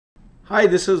Hi,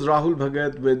 this is Rahul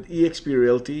Bhagat with eXp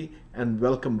Realty and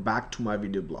welcome back to my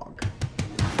video blog.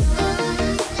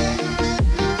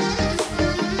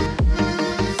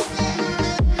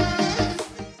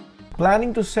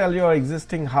 Planning to sell your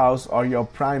existing house or your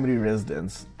primary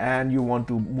residence and you want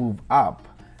to move up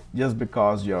just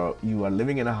because you are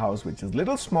living in a house which is a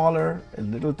little smaller, a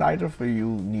little tighter for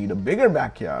you, need a bigger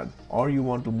backyard, or you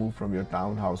want to move from your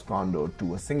townhouse condo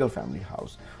to a single family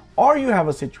house, or you have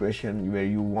a situation where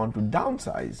you want to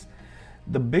downsize.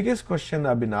 The biggest question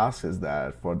I've been asked is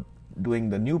that for doing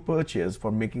the new purchase,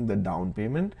 for making the down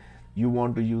payment, you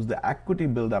want to use the equity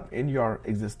buildup in your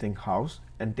existing house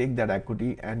and take that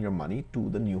equity and your money to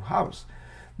the new house.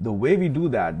 The way we do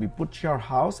that, we put your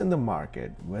house in the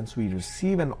market. Once we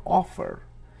receive an offer,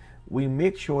 we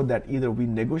make sure that either we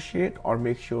negotiate or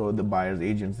make sure the buyer's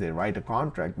agents, they write a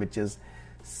contract which has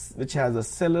a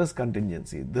seller's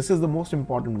contingency. This is the most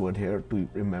important word here to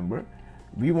remember.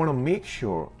 We want to make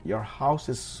sure your house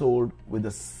is sold with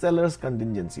the seller's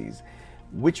contingencies,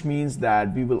 which means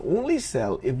that we will only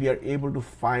sell if we are able to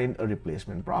find a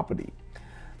replacement property.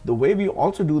 The way we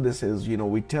also do this is,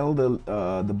 we tell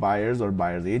the buyers or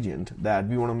buyer's agent that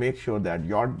we want to make sure that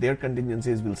their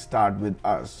contingencies will start with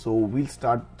us. So we'll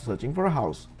start searching for a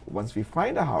house. Once we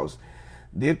find a house,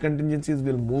 their contingencies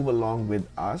will move along with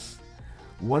us.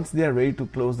 Once they are ready to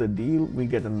close the deal, we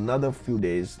get another few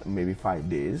days, maybe 5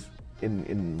 days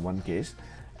in one case.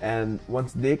 And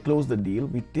once they close the deal,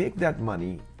 we take that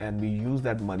money and we use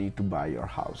that money to buy your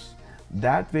house.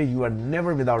 That way you are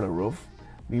never without a roof.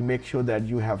 We make sure that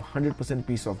you have 100%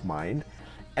 peace of mind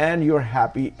and you're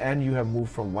happy and you have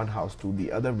moved from one house to the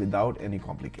other without any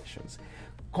complications.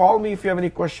 Call me if you have any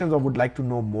questions or would like to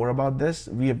know more about this.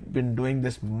 We have been doing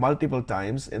this multiple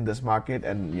times in this market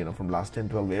and from last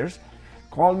 10-12 years.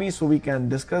 Call me so we can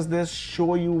discuss this,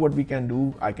 show you what we can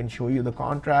do. I can show you the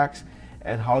contracts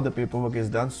and how the paperwork is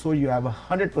done so you have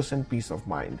 100% peace of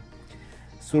mind.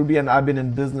 Surbhi and I've been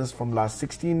in business from last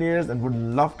 16 years and would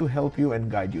love to help you and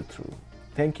guide you through.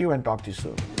 Thank you and talk to you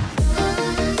soon.